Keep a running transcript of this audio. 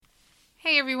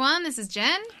Hey everyone, this is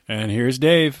Jen. And here's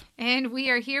Dave. And we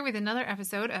are here with another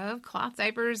episode of Cloth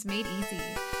Diapers Made Easy.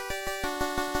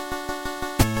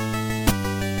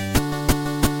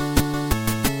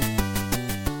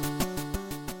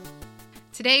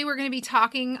 Today we're going to be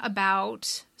talking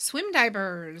about swim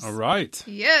diapers. All right.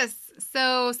 Yes.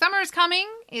 So summer is coming.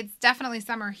 It's definitely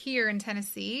summer here in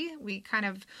Tennessee. We kind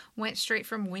of went straight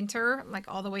from winter, like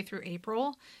all the way through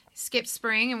April, skipped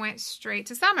spring and went straight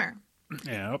to summer.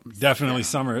 Yeah, definitely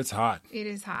summer. It's hot. It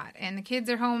is hot. And the kids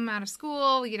are home out of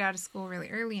school. We get out of school really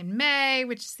early in May,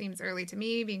 which seems early to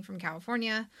me, being from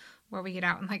California, where we get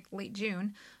out in like late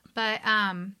June. But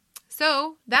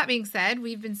so that being said,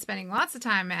 we've been spending lots of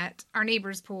time at our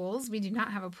neighbors' pools. We do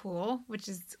not have a pool, which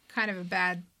is kind of a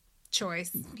bad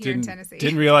choice here in Tennessee.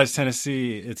 Didn't realize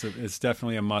Tennessee, it's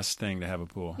definitely a must thing to have a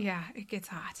pool. Yeah, it gets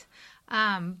hot.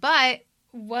 But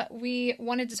what we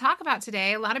wanted to talk about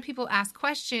today, a lot of people ask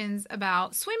questions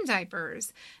about swim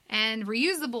diapers and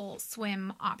reusable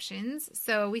swim options.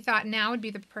 So we thought now would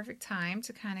be the perfect time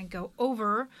to kind of go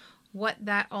over what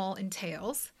that all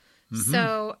entails. Mm-hmm.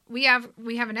 So we have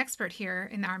an expert here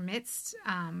in our midst.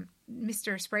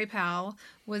 Mr. Spray Pal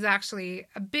was actually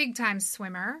a big time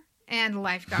swimmer and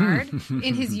lifeguard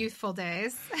in his youthful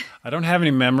days. I don't have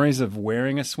any memories of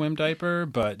wearing a swim diaper,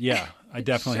 but yeah, I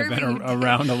definitely have been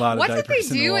around a lot of diapers. What did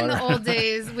they do in the old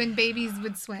days when babies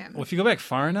would swim? Well, if you go back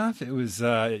far enough, it was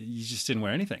you just didn't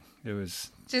wear anything. It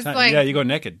was just you go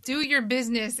naked. Do your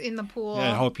business in the pool.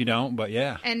 Yeah, I hope you don't, but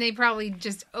yeah. And they probably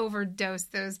just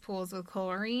overdosed those pools with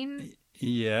chlorine.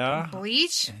 Yeah.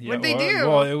 Bleach? Yeah, What'd they do?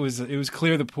 Well, it was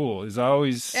clear the pool. It was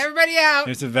always everybody out.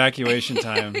 It's evacuation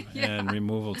time Yeah. and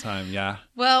removal time. Yeah.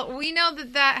 Well, we know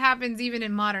that happens even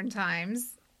in modern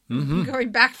times. Mm-hmm.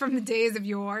 Going back from the days of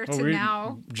yore to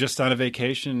now. Just on a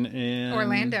vacation in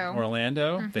Orlando.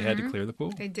 Mm-hmm. They had to clear the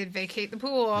pool. They did vacate the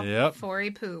pool for a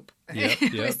poop. Yep.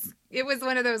 It was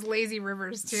one of those lazy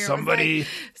rivers, too.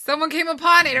 Someone came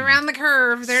upon it around the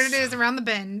curve. There it is, around the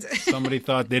bend. Somebody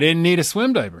thought they didn't need a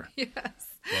swim diaper. Yes.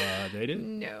 They did.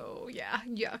 No, yeah,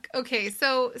 yuck. Okay,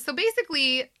 so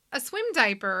basically, a swim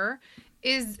diaper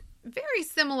is very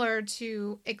similar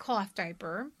to a cloth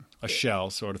diaper. A shell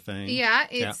sort of thing. Yeah,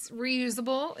 it's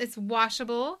reusable. It's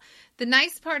washable. The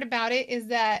nice part about it is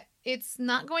that it's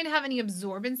not going to have any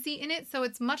absorbency in it, so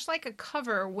it's much like a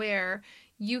cover where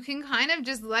you can kind of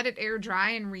just let it air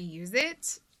dry and reuse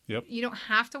it. Yep. You don't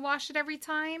have to wash it every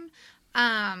time.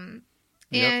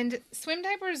 And swim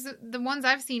diapers, the ones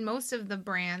I've seen, most of the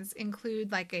brands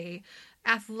include like a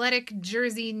athletic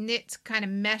jersey knit kind of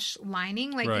mesh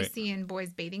lining like you see in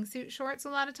boys' bathing suit shorts a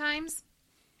lot of times.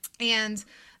 And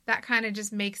that kind of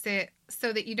just makes it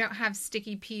so that you don't have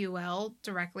sticky PUL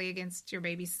directly against your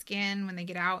baby's skin when they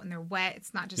get out and they're wet.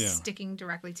 It's not just sticking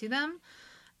directly to them.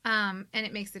 And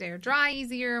it makes it air dry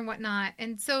easier and whatnot.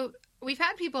 And so we've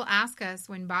had people ask us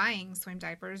when buying swim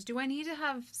diapers, do I need to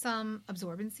have some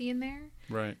absorbency in there?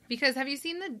 Right. Because have you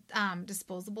seen the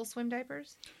disposable swim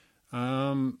diapers?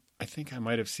 I think I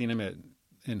might have seen them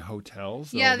in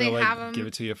hotels. Yeah, they'll have them. Give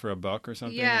it to you for $1 or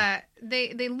something. Yeah,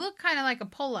 they look kind of like a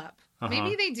pull-up. Uh-huh.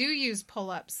 Maybe they do use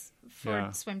pull-ups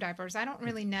for swim diapers. I don't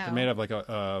really know. They're made of like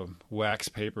a wax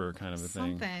paper kind of a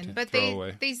thing. But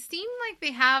they seem like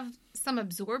they have some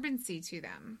absorbency to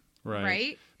them.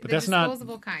 Right? But the that's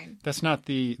disposable kind. That's not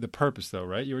the purpose though,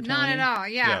 right? You were telling me? Not at all.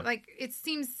 Yeah. Like it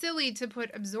seems silly to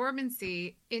put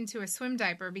absorbency into a swim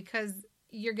diaper because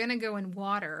you're going to go in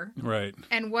water. Right.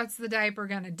 And what's the diaper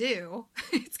going to do?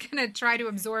 It's going to try to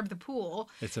absorb the pool.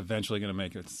 It's eventually going to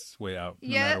make its way out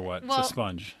no matter what. Well, it's a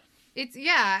sponge.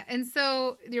 And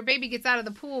so your baby gets out of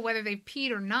the pool, whether they've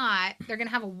peed or not, they're going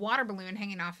to have a water balloon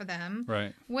hanging off of them.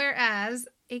 Right. Whereas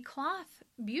a cloth,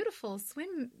 beautiful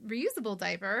swim reusable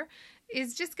diaper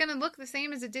is just going to look the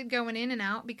same as it did going in and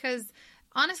out because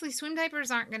honestly, swim diapers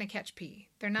aren't going to catch pee.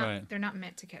 They're not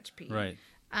meant to catch pee. Right.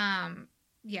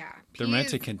 Yeah. They're meant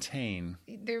to contain.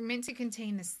 They're meant to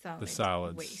contain the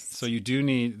solids. Waste. So you do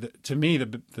need, to me,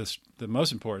 the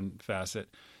most important facet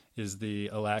is the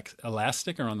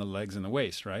elastic around the legs and the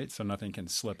waist, right? So nothing can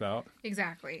slip out.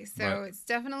 Exactly. So it's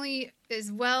definitely, as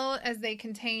well as they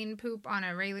contain poop on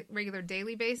a regular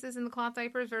daily basis in the cloth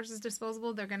diapers versus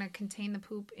disposable, they're going to contain the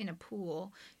poop in a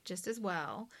pool just as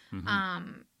well.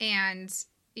 Mm-hmm. And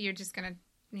you're just going to,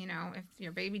 if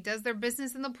your baby does their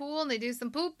business in the pool and they do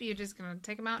some poop, you're just going to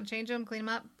take them out and change them, clean them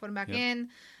up, put them back in.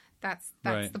 That's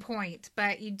the point.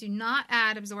 But you do not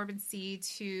add absorbency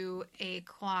to a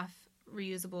cloth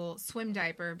reusable swim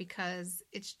diaper because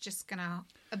it's just going to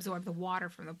absorb the water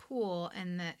from the pool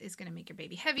and that is going to make your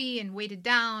baby heavy and weighted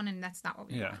down, and that's not what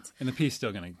we want. And the pee's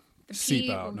still going to seep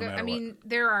out no matter what. I mean,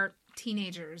 there are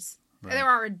teenagers Right. There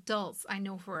are adults, I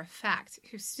know for a fact,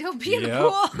 who still pee in the Yep.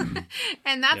 pool.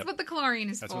 And that's Yep. what the chlorine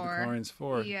is That's for. what the chlorine's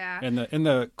for. Yeah. And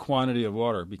the quantity of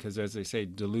water, because as they say,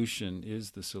 dilution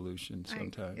is the solution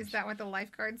sometimes. Is that what the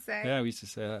lifeguards say? Yeah, we used to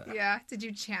say that. Yeah. Did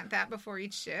you chant that before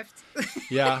each shift?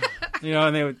 Yeah.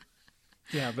 And they would,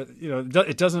 but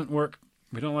it doesn't work.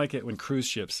 We don't like it when cruise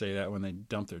ships say that when they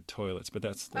dump their toilets, but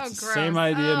that's the gross. same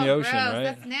idea in the ocean, gross. right?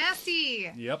 That's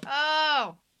nasty. Yep.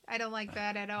 Oh, I don't like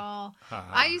that at all. Ha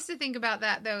ha. I used to think about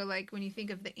that, though, like when you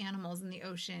think of the animals in the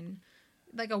ocean,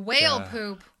 like a whale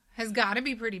poop has got to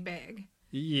be pretty big.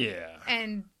 Yeah.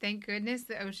 And thank goodness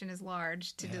the ocean is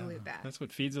large to dilute that. That's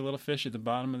what feeds a little fish at the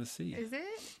bottom of the sea. Is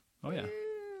it? Oh, yeah.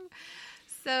 Ooh.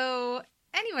 So,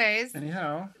 anyways,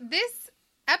 Anyhow. this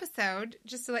episode,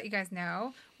 just to let you guys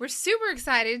know, we're super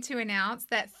excited to announce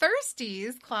that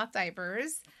Thirsty's Cloth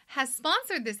Diapers has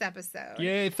sponsored this episode.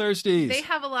 Yay, Thirsties. They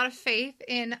have a lot of faith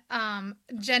in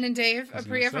Jen and Dave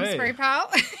Apria from say. Spray Pal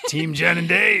Team Jen and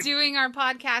Dave. doing our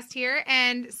podcast here.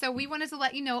 And so we wanted to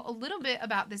let you know a little bit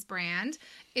about this brand.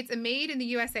 It's a Made in the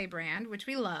USA brand, which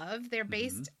we love. They're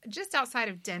based just outside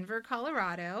of Denver,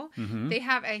 Colorado. They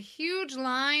have a huge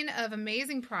line of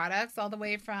amazing products, all the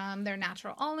way from their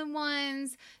natural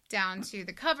all-in-ones down to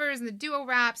the covers and the duo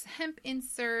wraps, hemp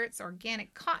inserts,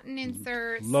 organic cotton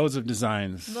inserts. Loads of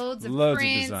designs. Loads of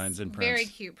designs and prints. Very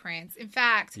cute prints. In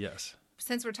fact, Yes.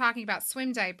 since we're talking about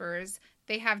swim diapers,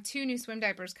 they have 2 new swim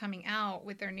diapers coming out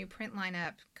with their new print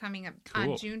lineup coming up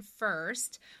Cool. on June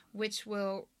 1st, which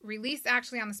will release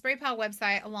actually on the Spray Pal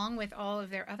website along with all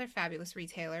of their other fabulous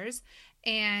retailers.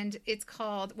 And it's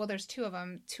called, well, there's 2 of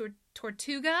them,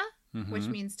 Tortuga, which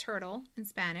means turtle in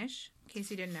Spanish, in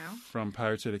case you didn't know. From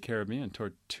Pirates of the Caribbean,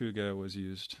 Tortuga was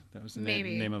used. That was the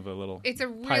Maybe. name of a little It's a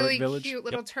pirate really village. cute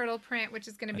little Yep. turtle print, which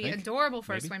is going to be I think. adorable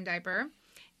for Maybe. a swim diaper.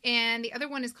 And the other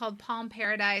one is called Palm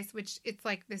Paradise, which it's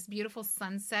like this beautiful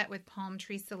sunset with palm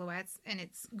tree silhouettes, and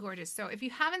it's gorgeous. So if you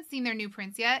haven't seen their new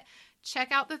prints yet,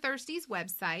 check out the Thirsty's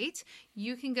website.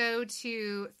 You can go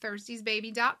to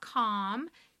thirstysbaby.com.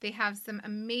 They have some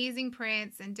amazing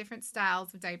prints and different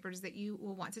styles of diapers that you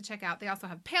will want to check out. They also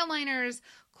have pail liners,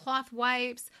 cloth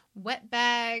wipes, wet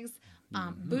bags,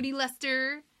 booty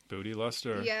luster. Booty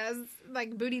Luster. Yes,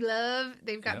 like Booty Love.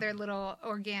 They've got Yep. their little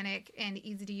organic and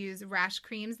easy to use rash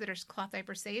creams that are cloth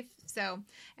diaper safe. So,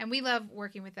 and we love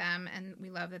working with them, and we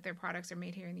love that their products are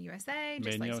made here in the USA, just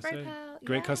Made in like USA. Spray Pal.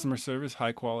 Great Yeah. customer service,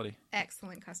 high quality.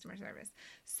 Excellent customer service.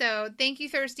 So, thank you,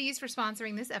 Thirsties, for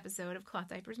sponsoring this episode of Cloth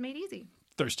Diapers Made Easy.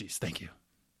 Thirsties, thank you.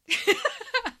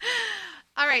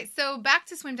 All right, so back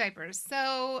to swim diapers.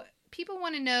 So, people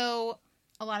want to know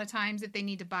a lot of times if they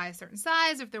need to buy a certain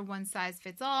size, or if they're one size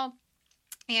fits all.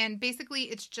 And basically,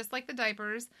 it's just like the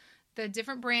diapers. The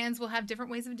different brands will have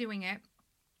different ways of doing it.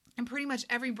 And pretty much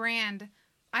every brand,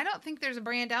 I don't think there's a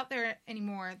brand out there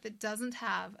anymore that doesn't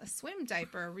have a swim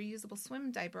diaper, a reusable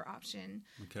swim diaper option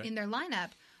in their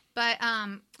lineup. But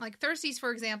like Thirsty's,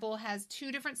 for example, has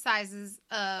 2 different sizes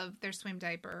of their swim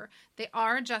diaper. They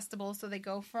are adjustable, so they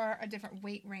go for a different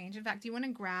weight range. In fact, do you want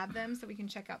to grab them so we can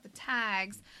check out the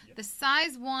tags? Yep. The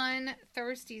size 1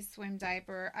 Thirsty's swim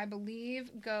diaper, I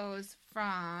believe, goes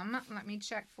from, let me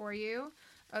check for you.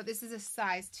 Oh, this is a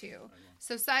size 2.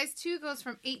 So size 2 goes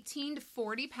from 18 to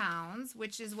 40 pounds,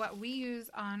 which is what we use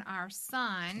on our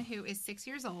son, who is 6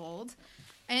 years old.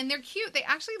 And they're cute. They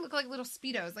actually look like little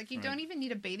Speedos. Like, you don't even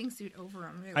need a bathing suit over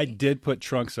them, really. I did put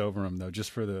trunks over them, though, just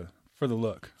for the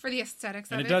look. For the aesthetics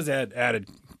of and it. it does add added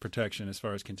protection as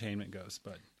far as containment goes.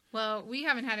 But well, we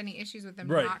haven't had any issues with them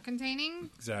Right. not containing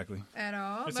exactly. at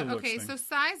all. It's But a looks okay, thing. so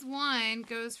size 1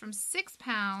 goes from 6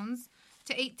 pounds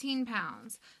to 18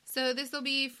 pounds. So this will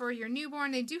be for your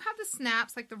newborn. They do have the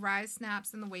snaps, like the rise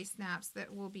snaps and the waist snaps,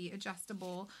 that will be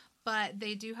adjustable, but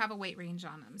they do have a weight range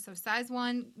on them. So size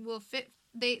 1 will fit.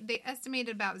 They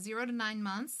estimated about 0 to 9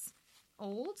 months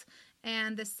old,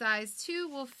 and the size 2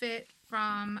 will fit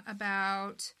from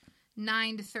about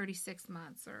 9 to 36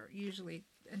 months, or usually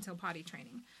until potty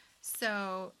training.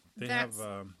 So They that's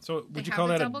have. So they would you have call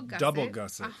the that double a gusset. double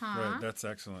gusset? Uh-huh. Right. That's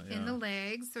excellent. Yeah. in the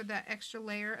legs, so that extra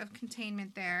layer of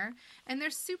containment there. And they're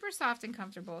super soft and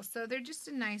comfortable. So they're just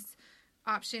a nice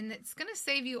option that's going to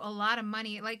save you a lot of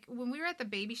money. Like when we were at the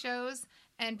baby shows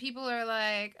and people are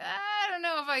like, I don't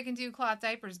know if I can do cloth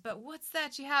diapers, but what's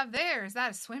that you have there? Is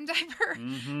that a swim diaper?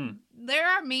 Mm-hmm. There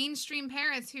are mainstream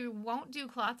parents who won't do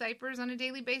cloth diapers on a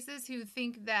daily basis, who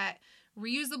think that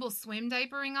reusable swim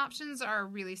diapering options are a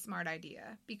really smart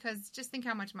idea, because just think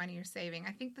how much money you're saving.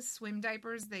 I think the swim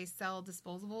diapers, they sell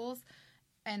disposables,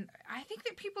 and I think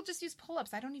that people just use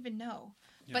pull-ups. I don't even know.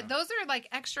 Yeah. But those are like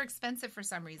extra expensive for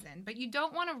some reason. But you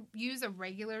don't want to use a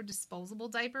regular disposable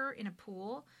diaper in a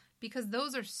pool, because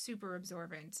those are super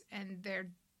absorbent and they're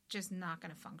just not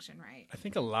going to function right. I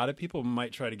think a lot of people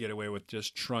might try to get away with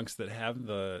just trunks that have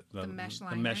the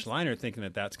mesh liner, thinking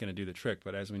that that's going to do the trick.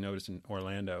 But as we noticed in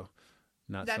Orlando,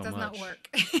 not so much. That does not work.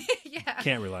 Yeah.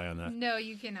 Can't rely on that. No,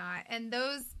 you cannot. And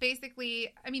those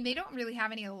basically, I mean, they don't really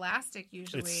have any elastic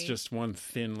usually. It's just one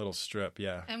thin little strip,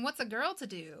 yeah. And what's a girl to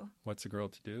do? What's a girl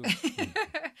to do?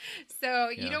 So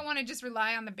you don't want to just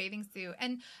rely on the bathing suit.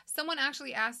 And someone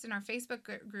actually asked in our Facebook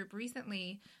group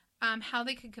recently how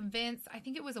they could convince, I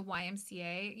think it was a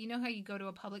YMCA. You know how you go to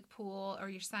a public pool or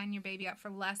you're signing your baby up for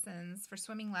lessons, for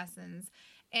swimming lessons,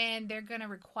 and they're going to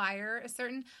require a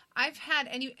certain... I've had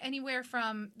anywhere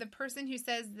from the person who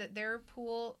says that their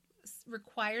pool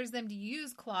requires them to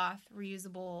use cloth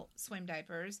reusable swim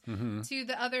diapers to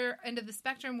the other end of the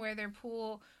spectrum where their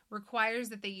pool requires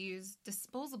that they use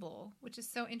disposable, which is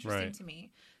so interesting to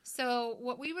me. So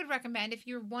what we would recommend, if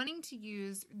you're wanting to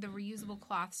use the reusable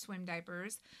cloth swim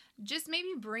diapers, just maybe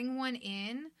bring one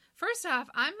in. First off,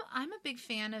 I'm a big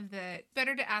fan of the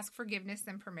better to ask forgiveness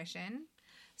than permission.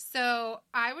 So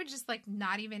I would just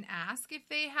not even ask if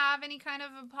they have any kind of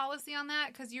a policy on that,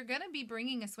 because you're going to be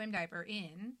bringing a swim diaper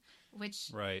in,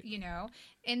 which,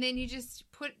 and then you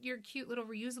just put your cute little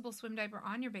reusable swim diaper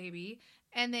on your baby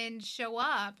and then show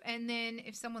up. And then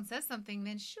if someone says something,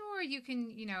 then sure, you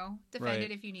can, defend it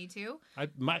if you need to.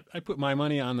 I put my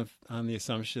money on the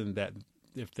assumption that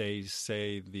if they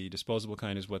say the disposable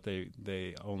kind is what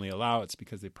they only allow, it's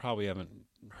because they probably haven't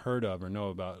heard of or know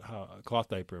about how cloth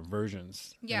diaper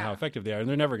versions and how effective they are. And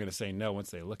they're never going to say no once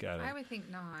they look at it. I would think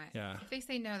not. Yeah. If they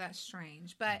say no, that's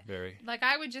strange. But very.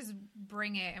 I would just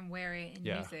bring it and wear it and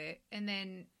use it. And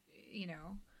then,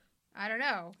 I don't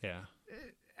know. Yeah.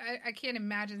 I can't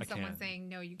imagine someone saying,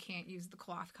 no, you can't use the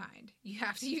cloth kind. You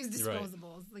have to use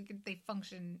disposables. They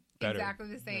function exactly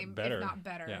the same, if not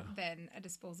better, than a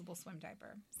disposable swim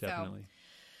diaper. Definitely.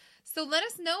 So let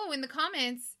us know in the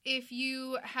comments if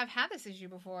you have had this issue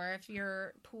before, if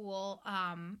your pool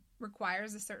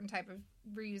requires a certain type of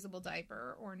reusable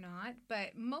diaper or not.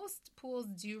 But most pools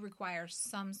do require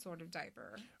some sort of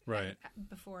diaper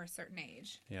before a certain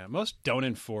age. Yeah, most don't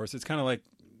enforce. It's kind of like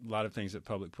a lot of things at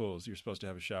public pools. You're supposed to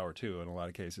have a shower too in a lot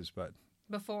of cases, but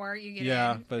before you get in.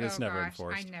 Yeah, but it's never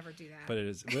enforced. I never do that. But it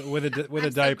is with a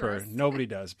diaper. Nobody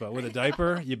does, but with a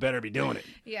diaper, you better be doing it.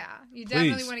 Yeah, you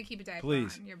definitely want to keep a diaper on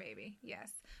your baby.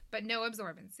 Yes, but no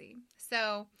absorbency.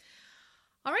 So,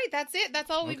 all right, that's it. That's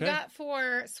all we've got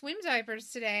for swim diapers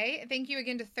today. Thank you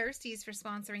again to Thirsties for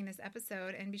sponsoring this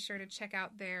episode, and be sure to check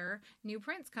out their new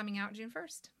prints coming out June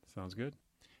 1st. Sounds good.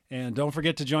 And don't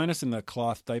forget to join us in the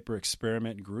Cloth Diaper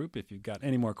Experiment group if you've got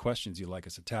any more questions you'd like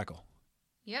us to tackle.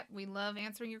 Yep, we love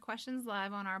answering your questions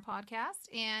live on our podcast.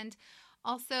 And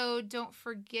also, don't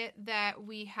forget that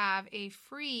we have a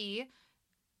free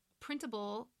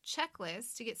printable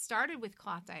checklist to get started with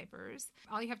cloth diapers.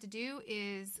 All you have to do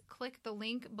is click the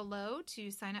link below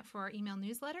to sign up for our email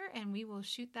newsletter, and we will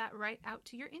shoot that right out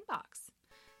to your inbox.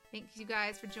 Thanks, you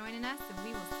guys, for joining us, and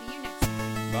we will see you next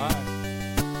time. Bye.